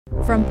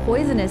From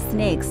poisonous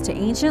snakes to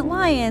ancient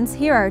lions,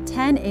 here are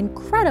 10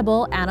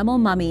 incredible animal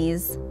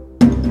mummies.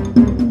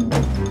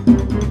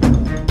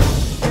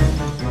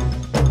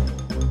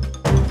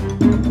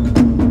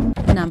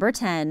 Number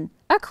 10.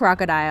 A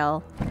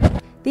crocodile.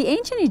 The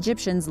ancient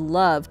Egyptians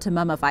loved to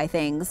mummify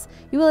things.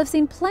 You will have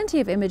seen plenty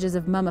of images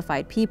of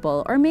mummified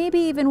people, or maybe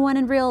even one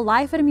in real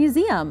life at a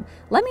museum.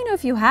 Let me know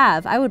if you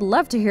have. I would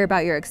love to hear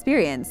about your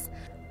experience.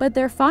 But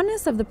their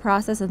fondness of the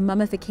process of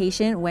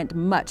mummification went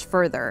much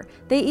further.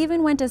 They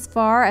even went as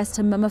far as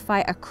to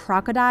mummify a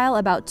crocodile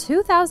about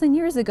 2,000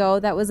 years ago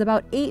that was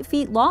about 8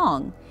 feet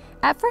long.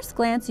 At first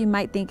glance, you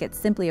might think it's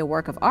simply a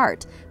work of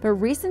art, but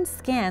recent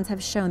scans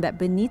have shown that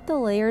beneath the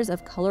layers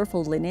of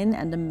colorful linen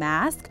and a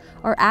mask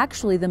are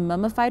actually the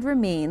mummified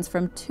remains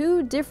from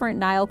 2 different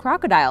Nile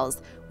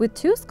crocodiles, with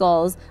 2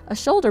 skulls, a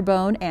shoulder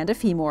bone, and a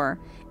femur.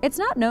 It's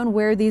not known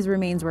where these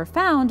remains were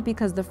found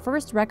because the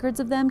first records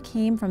of them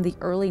came from the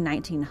early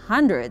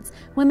 1900s,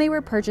 when they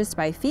were purchased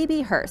by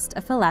Phoebe Hearst,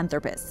 a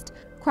philanthropist.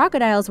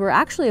 Crocodiles were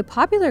actually a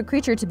popular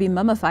creature to be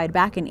mummified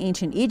back in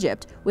ancient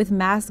Egypt, with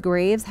mass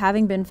graves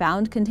having been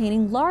found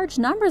containing large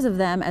numbers of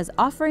them as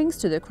offerings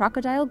to the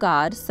crocodile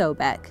god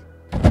Sobek.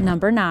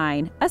 Number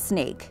 9. A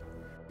snake.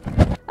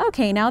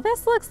 Okay, now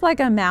this looks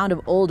like a mound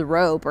of old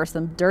rope or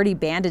some dirty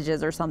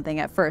bandages or something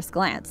at first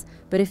glance,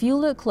 but if you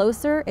look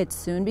closer, it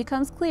soon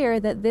becomes clear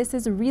that this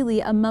is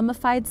really a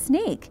mummified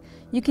snake.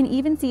 You can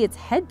even see its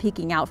head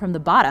peeking out from the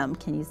bottom.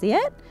 Can you see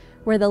it?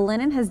 Where the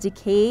linen has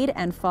decayed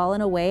and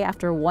fallen away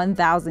after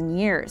 1,000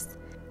 years.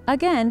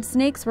 Again,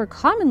 snakes were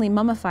commonly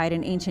mummified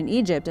in ancient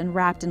Egypt and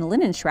wrapped in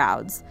linen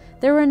shrouds.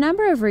 There were a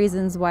number of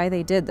reasons why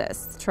they did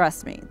this.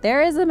 Trust me,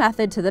 there is a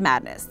method to the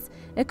madness.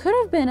 It could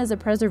have been as a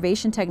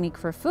preservation technique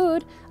for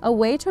food, a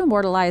way to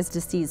immortalize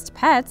deceased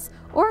pets,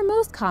 or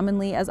most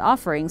commonly as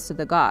offerings to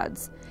the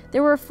gods.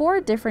 There were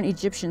 4 different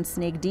Egyptian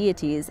snake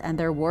deities, and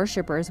their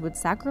worshippers would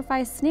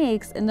sacrifice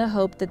snakes in the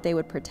hope that they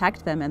would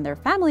protect them and their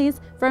families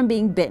from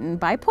being bitten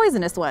by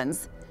poisonous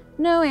ones.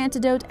 No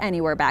antidote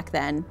anywhere back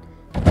then.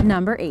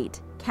 Number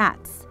 8.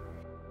 Cats.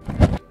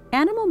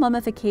 Animal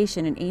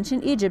mummification in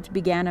ancient Egypt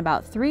began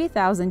about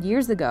 3,000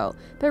 years ago,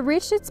 but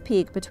reached its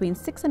peak between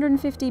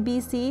 650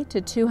 BC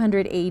to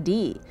 200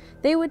 AD.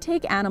 They would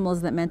take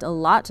animals that meant a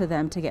lot to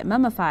them to get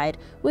mummified,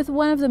 with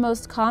one of the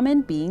most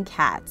common being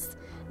cats.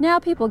 Now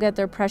people get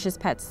their precious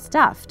pets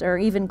stuffed or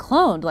even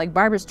cloned like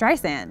Barbra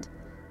Streisand.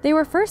 They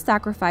were first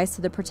sacrificed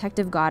to the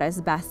protective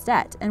goddess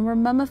Bastet and were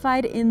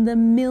mummified in the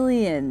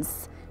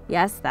millions.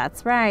 Yes,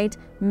 that's right.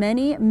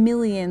 Many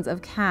millions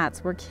of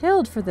cats were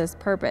killed for this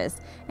purpose,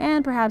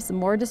 and perhaps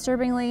more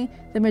disturbingly,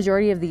 the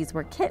majority of these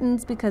were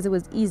kittens because it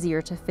was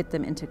easier to fit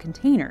them into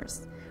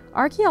containers.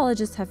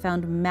 Archaeologists have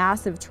found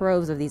massive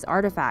troves of these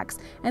artifacts,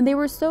 and they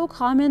were so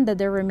common that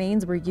their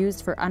remains were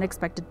used for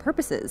unexpected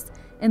purposes.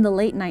 In the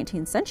late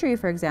 19th century,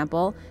 for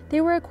example,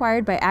 they were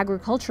acquired by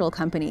agricultural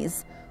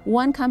companies.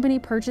 One company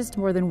purchased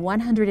more than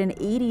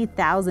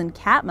 180,000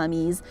 cat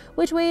mummies,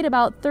 which weighed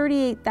about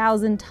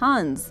 38,000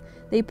 tons.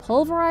 They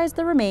pulverized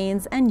the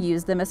remains and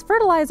used them as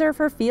fertilizer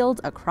for fields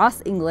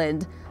across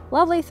England.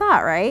 Lovely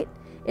thought, right?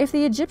 If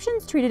the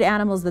Egyptians treated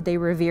animals that they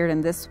revered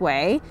in this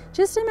way,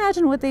 just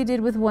imagine what they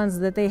did with ones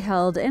that they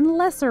held in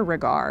lesser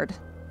regard.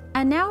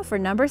 And now for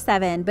number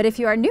 7, but if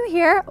you are new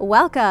here,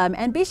 welcome,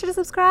 and be sure to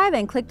subscribe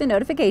and click the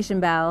notification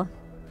bell.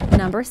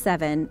 Number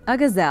 7. A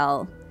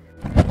gazelle.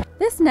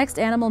 This next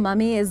animal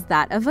mummy is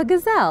that of a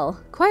gazelle.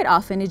 Quite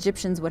often,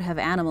 Egyptians would have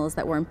animals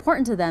that were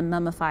important to them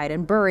mummified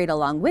and buried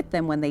along with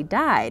them when they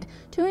died,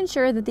 to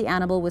ensure that the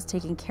animal was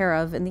taken care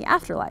of in the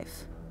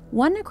afterlife.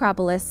 One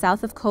necropolis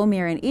south of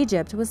Qomir in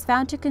Egypt was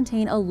found to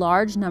contain a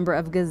large number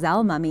of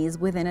gazelle mummies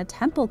within a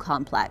temple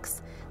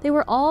complex. They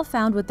were all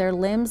found with their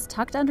limbs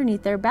tucked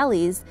underneath their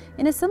bellies,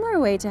 in a similar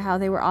way to how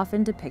they were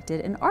often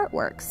depicted in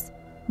artworks.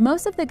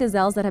 Most of the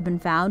gazelles that have been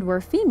found were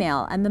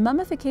female, and the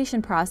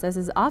mummification process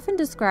is often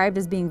described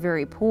as being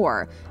very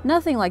poor,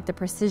 nothing like the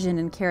precision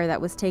and care that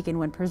was taken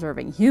when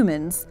preserving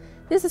humans.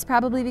 This is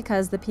probably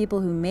because the people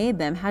who made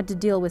them had to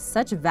deal with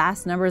such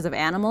vast numbers of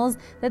animals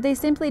that they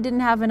simply didn't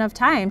have enough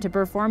time to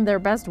perform their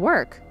best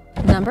work.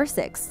 Number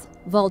 6.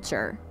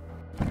 Vulture.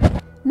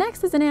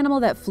 Next is an animal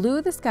that flew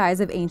the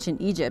skies of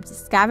ancient Egypt,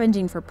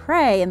 scavenging for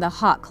prey in the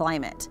hot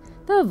climate: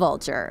 the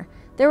vulture.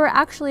 There were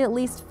actually at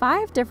least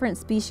 5 different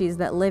species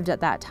that lived at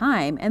that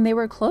time, and they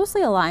were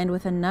closely aligned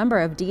with a number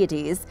of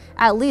deities,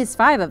 at least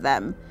 5 of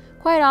them.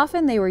 Quite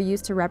often they were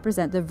used to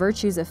represent the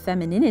virtues of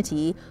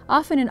femininity,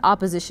 often in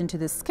opposition to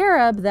the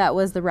scarab that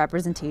was the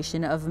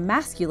representation of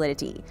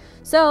masculinity.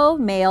 So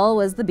male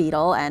was the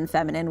beetle and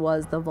feminine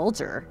was the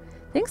vulture.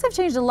 Things have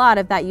changed a lot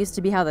if that used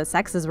to be how the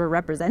sexes were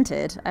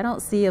represented. I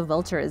don't see a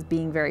vulture as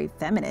being very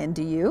feminine,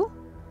 do you?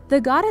 The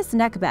goddess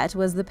Nekhbet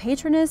was the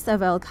patroness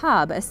of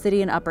El-Kab, a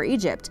city in Upper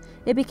Egypt.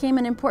 It became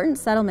an important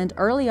settlement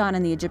early on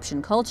in the Egyptian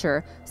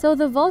culture, so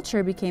the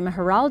vulture became a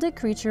heraldic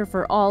creature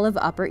for all of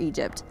Upper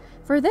Egypt.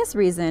 For this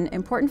reason,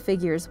 important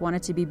figures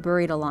wanted to be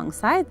buried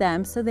alongside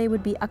them so they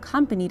would be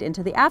accompanied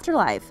into the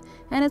afterlife,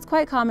 and it's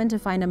quite common to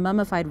find a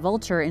mummified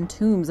vulture in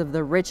tombs of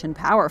the rich and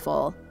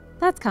powerful.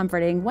 That's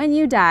comforting. When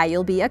you die,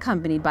 you'll be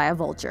accompanied by a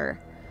vulture.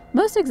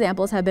 Most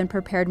examples have been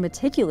prepared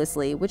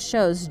meticulously, which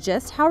shows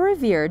just how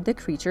revered the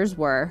creatures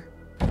were.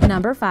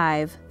 Number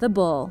 5. The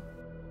bull.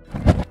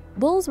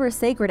 Bulls were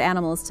sacred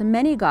animals to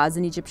many gods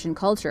in Egyptian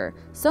culture,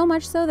 so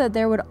much so that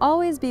there would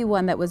always be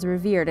one that was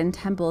revered in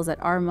temples at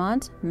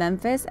Armont,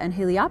 Memphis, and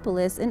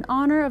Heliopolis in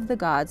honor of the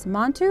gods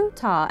Montu,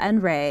 Ta,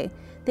 and Re.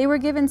 They were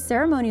given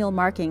ceremonial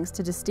markings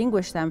to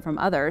distinguish them from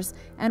others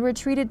and were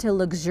treated to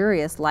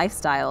luxurious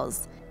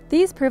lifestyles.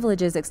 These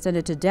privileges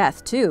extended to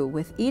death too,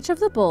 with each of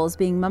the bulls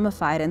being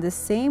mummified in the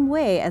same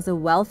way as a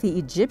wealthy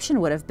Egyptian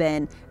would have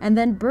been, and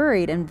then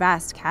buried in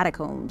vast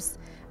catacombs.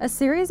 A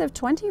series of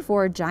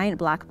 24 giant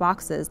black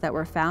boxes that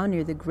were found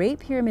near the Great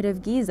Pyramid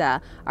of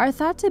Giza are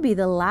thought to be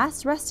the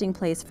last resting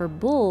place for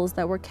bulls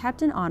that were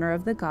kept in honor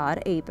of the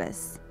god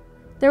Apis.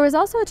 There was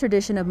also a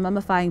tradition of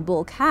mummifying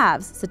bull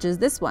calves, such as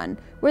this one,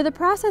 where the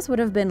process would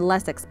have been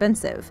less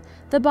expensive.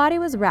 The body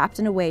was wrapped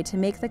in a way to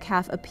make the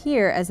calf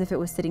appear as if it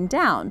was sitting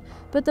down,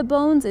 but the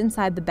bones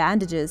inside the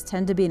bandages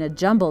tend to be in a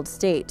jumbled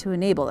state to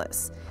enable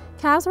this.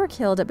 Calves were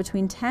killed at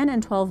between 10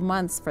 and 12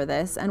 months for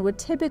this and would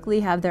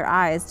typically have their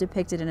eyes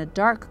depicted in a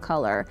dark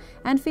color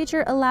and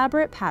feature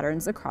elaborate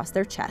patterns across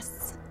their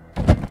chests.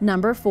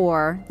 Number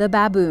 4. The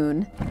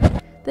baboon.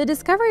 The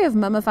discovery of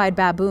mummified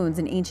baboons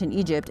in ancient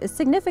Egypt is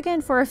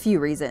significant for a few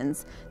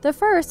reasons. The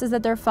first is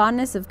that their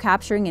fondness of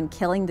capturing and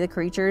killing the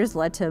creatures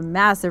led to a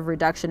massive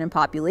reduction in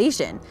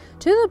population,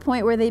 to the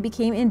point where they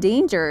became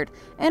endangered,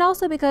 and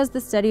also because the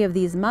study of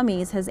these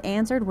mummies has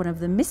answered one of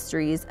the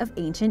mysteries of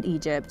ancient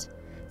Egypt.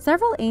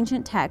 Several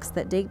ancient texts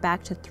that date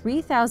back to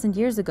 3,000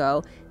 years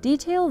ago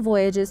detail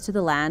voyages to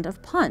the land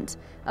of Punt,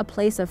 a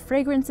place of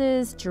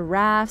fragrances,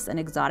 giraffes, and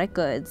exotic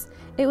goods.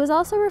 It was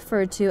also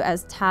referred to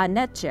as Ta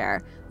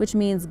Netjer, which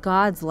means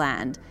God's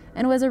land,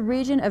 and was a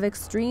region of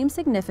extreme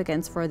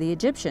significance for the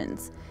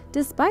Egyptians.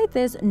 Despite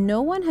this,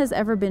 no one has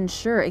ever been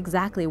sure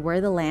exactly where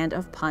the land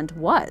of Punt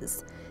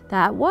was.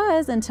 That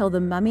was until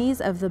the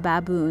mummies of the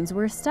baboons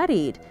were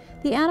studied.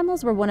 The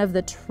animals were one of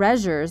the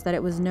treasures that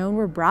it was known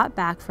were brought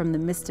back from the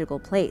mystical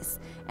place,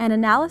 and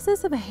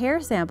analysis of hair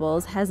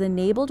samples has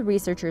enabled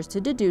researchers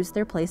to deduce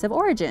their place of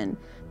origin,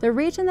 the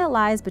region that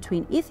lies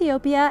between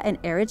Ethiopia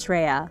and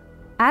Eritrea.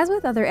 As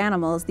with other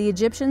animals, the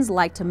Egyptians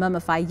liked to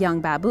mummify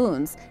young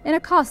baboons in a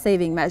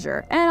cost-saving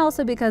measure, and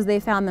also because they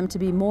found them to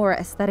be more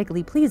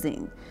aesthetically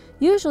pleasing.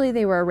 Usually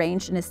they were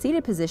arranged in a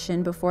seated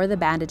position before the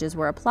bandages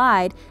were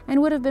applied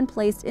and would have been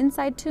placed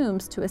inside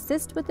tombs to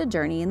assist with the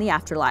journey in the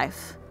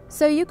afterlife.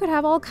 So you could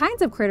have all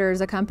kinds of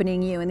critters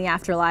accompanying you in the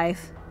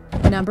afterlife.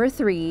 Number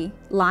 3.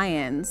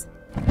 Lions.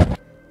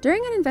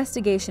 During an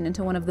investigation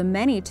into one of the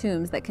many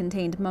tombs that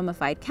contained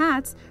mummified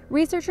cats,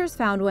 researchers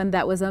found one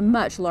that was a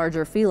much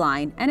larger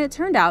feline, and it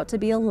turned out to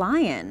be a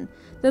lion.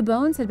 The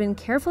bones had been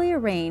carefully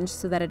arranged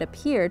so that it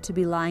appeared to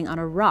be lying on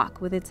a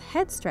rock with its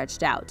head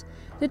stretched out.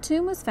 The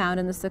tomb was found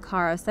in the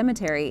Saqqara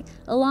cemetery,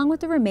 along with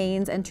the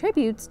remains and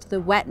tributes to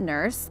the wet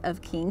nurse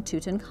of King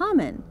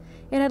Tutankhamun.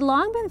 It had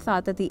long been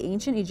thought that the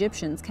ancient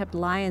Egyptians kept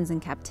lions in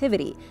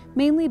captivity,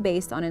 mainly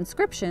based on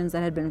inscriptions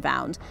that had been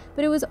found,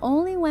 but it was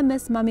only when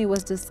this mummy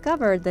was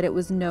discovered that it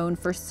was known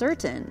for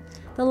certain.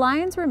 The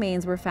lion's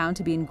remains were found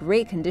to be in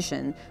great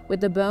condition,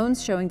 with the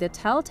bones showing the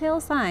telltale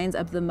signs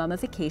of the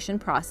mummification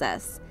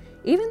process.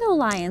 Even though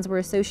lions were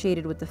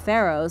associated with the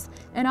pharaohs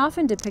and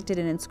often depicted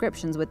in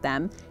inscriptions with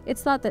them,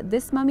 it's thought that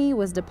this mummy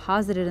was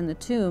deposited in the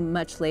tomb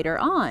much later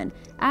on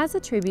as a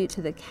tribute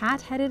to the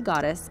cat-headed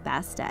goddess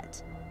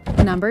Bastet.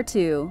 Number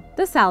 2.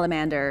 The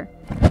salamander.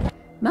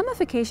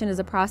 Mummification is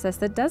a process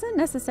that doesn't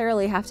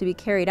necessarily have to be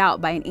carried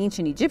out by an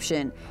ancient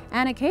Egyptian,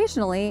 and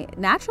occasionally,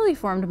 naturally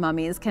formed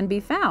mummies can be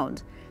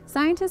found.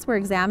 Scientists were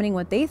examining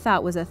what they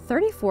thought was a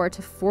 34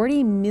 to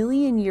 40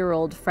 million year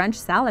old French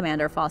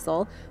salamander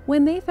fossil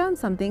when they found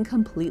something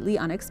completely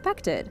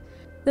unexpected.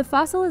 The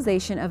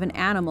fossilization of an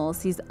animal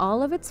sees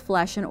all of its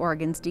flesh and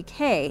organs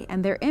decay,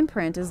 and their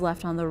imprint is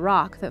left on the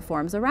rock that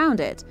forms around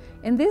it.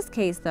 In this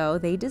case, though,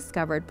 they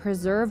discovered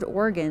preserved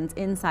organs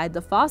inside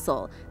the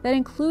fossil that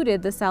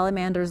included the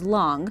salamander's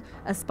lung,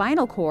 a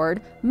spinal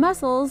cord,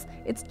 muscles,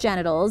 its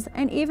genitals,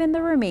 and even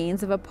the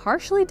remains of a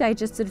partially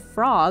digested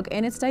frog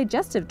in its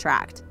digestive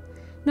tract.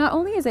 Not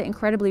only is it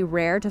incredibly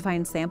rare to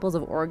find samples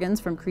of organs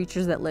from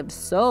creatures that lived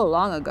so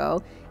long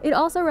ago, it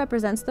also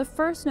represents the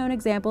first known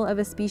example of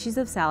a species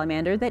of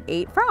salamander that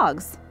ate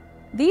frogs.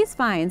 These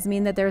finds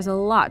mean that there's a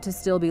lot to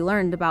still be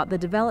learned about the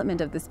development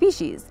of the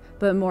species,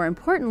 but more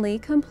importantly,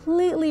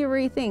 completely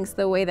rethinks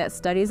the way that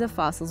studies of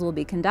fossils will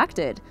be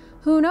conducted.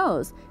 Who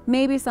knows,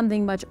 maybe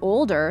something much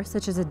older,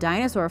 such as a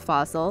dinosaur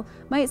fossil,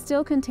 might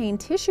still contain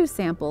tissue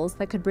samples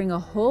that could bring a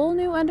whole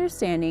new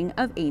understanding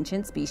of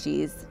ancient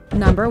species.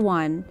 Number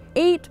 1.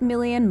 8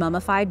 million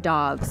mummified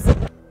dogs.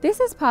 This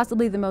is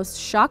possibly the most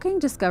shocking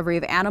discovery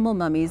of animal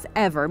mummies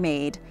ever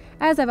made.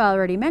 As I've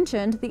already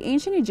mentioned, the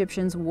ancient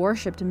Egyptians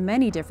worshipped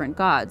many different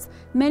gods,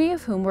 many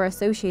of whom were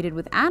associated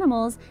with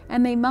animals,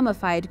 and they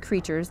mummified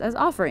creatures as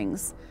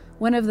offerings.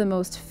 One of the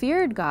most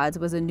feared gods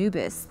was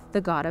Anubis, the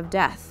god of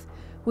death.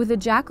 With a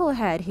jackal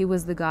head, he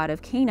was the god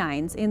of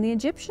canines, and the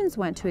Egyptians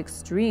went to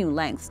extreme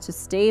lengths to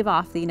stave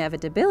off the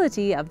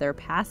inevitability of their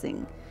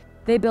passing.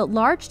 They built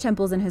large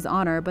temples in his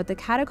honor, but the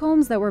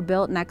catacombs that were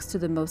built next to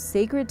the most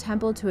sacred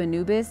temple to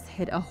Anubis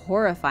hid a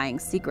horrifying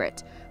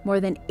secret: more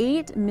than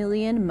 8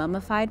 million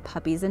mummified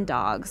puppies and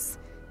dogs.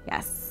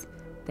 Yes,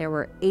 there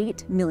were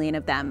 8 million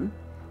of them.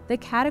 The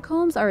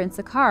catacombs are in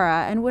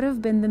Saqqara and would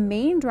have been the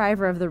main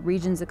driver of the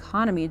region's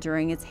economy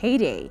during its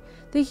heyday.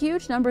 The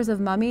huge numbers of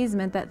mummies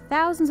meant that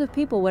thousands of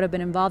people would have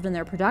been involved in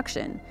their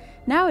production.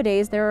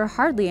 Nowadays, there are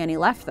hardly any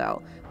left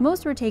though.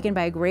 Most were taken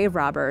by grave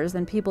robbers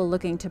and people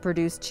looking to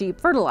produce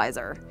cheap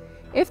fertilizer.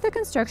 If the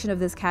construction of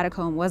this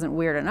catacomb wasn't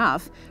weird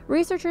enough,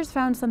 researchers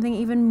found something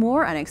even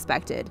more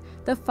unexpected: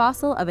 the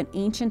fossil of an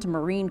ancient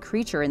marine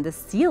creature in the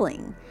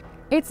ceiling.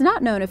 It's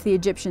not known if the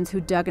Egyptians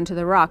who dug into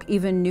the rock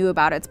even knew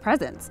about its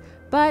presence,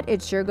 but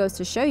it sure goes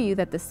to show you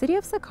that the city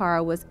of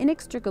Saqqara was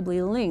inextricably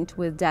linked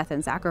with death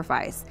and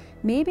sacrifice,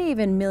 maybe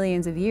even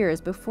millions of years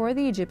before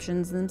the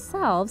Egyptians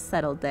themselves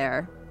settled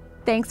there.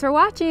 Thanks for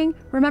watching!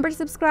 Remember to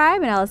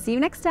subscribe and I'll see you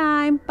next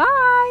time.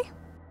 Bye!